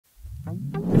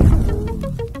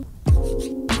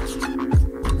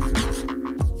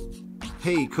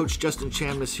Hey, Coach Justin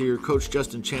Chamness here,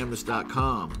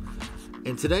 CoachJustinChamness.com.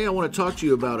 And today I want to talk to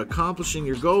you about accomplishing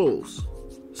your goals,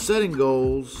 setting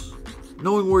goals,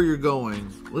 knowing where you're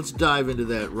going. Let's dive into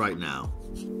that right now.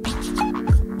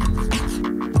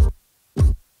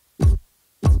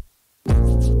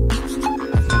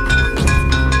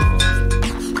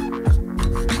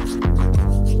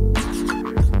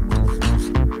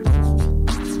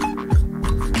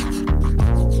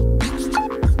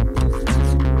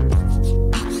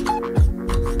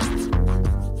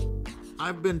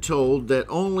 I've been told that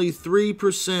only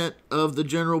 3% of the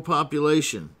general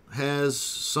population has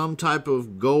some type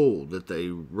of goal that they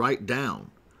write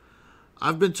down.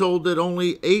 I've been told that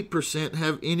only 8%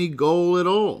 have any goal at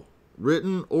all,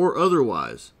 written or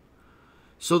otherwise.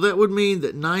 So that would mean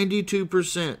that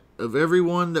 92% of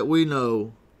everyone that we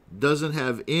know doesn't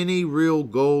have any real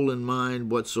goal in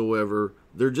mind whatsoever.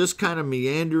 They're just kind of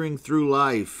meandering through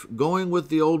life, going with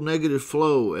the old negative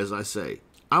flow, as I say.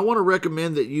 I want to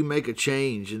recommend that you make a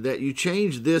change and that you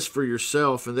change this for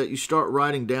yourself and that you start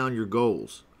writing down your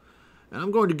goals. And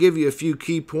I'm going to give you a few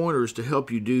key pointers to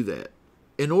help you do that.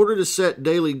 In order to set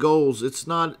daily goals, it's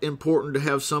not important to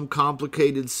have some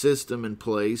complicated system in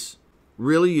place.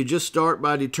 Really, you just start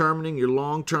by determining your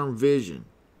long-term vision.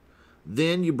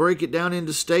 Then you break it down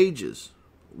into stages.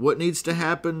 What needs to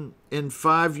happen in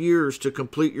 5 years to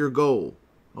complete your goal?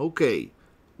 Okay,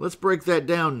 let's break that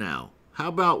down now. How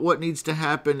about what needs to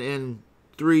happen in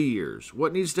 3 years?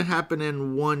 What needs to happen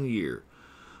in 1 year?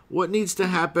 What needs to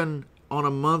happen on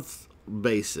a month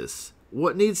basis?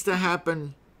 What needs to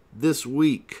happen this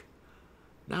week?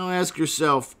 Now ask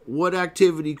yourself, what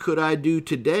activity could I do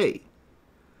today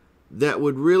that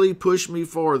would really push me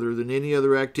farther than any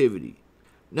other activity?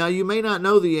 Now you may not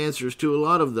know the answers to a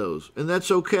lot of those, and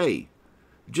that's okay.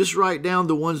 Just write down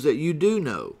the ones that you do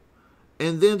know,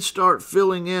 and then start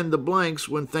filling in the blanks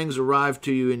when things arrive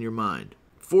to you in your mind.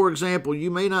 For example,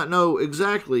 you may not know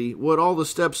exactly what all the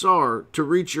steps are to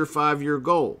reach your 5-year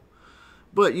goal,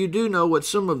 but you do know what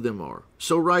some of them are.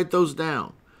 So write those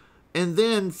down, and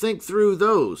then think through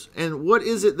those. And what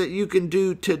is it that you can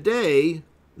do today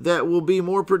that will be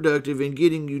more productive in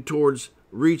getting you towards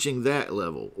reaching that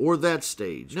level or that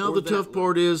stage? Now, the tough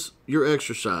part is your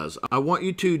exercise. I want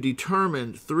you to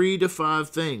determine 3 to 5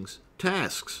 things,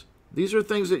 tasks. These are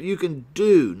things that you can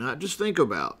do, not just think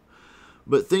about,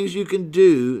 but things you can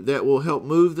do that will help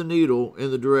move the needle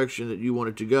in the direction that you want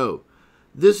it to go.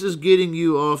 This is getting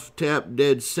you off tap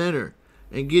dead center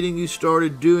and getting you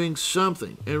started doing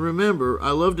something. And remember,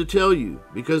 I love to tell you,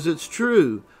 because it's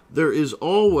true, there is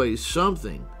always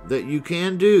something that you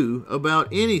can do about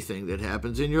anything that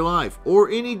happens in your life or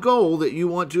any goal that you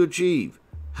want to achieve.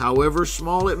 However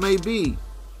small it may be,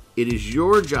 it is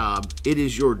your job, it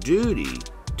is your duty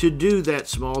to do that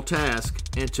small task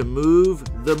and to move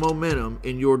the momentum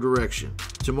in your direction.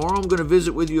 Tomorrow I'm going to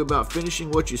visit with you about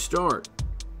finishing what you start.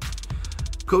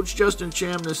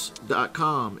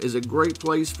 CoachJustinChamness.com is a great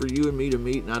place for you and me to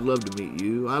meet, and I'd love to meet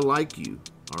you. I like you.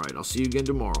 All right, I'll see you again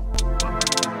tomorrow. Bye.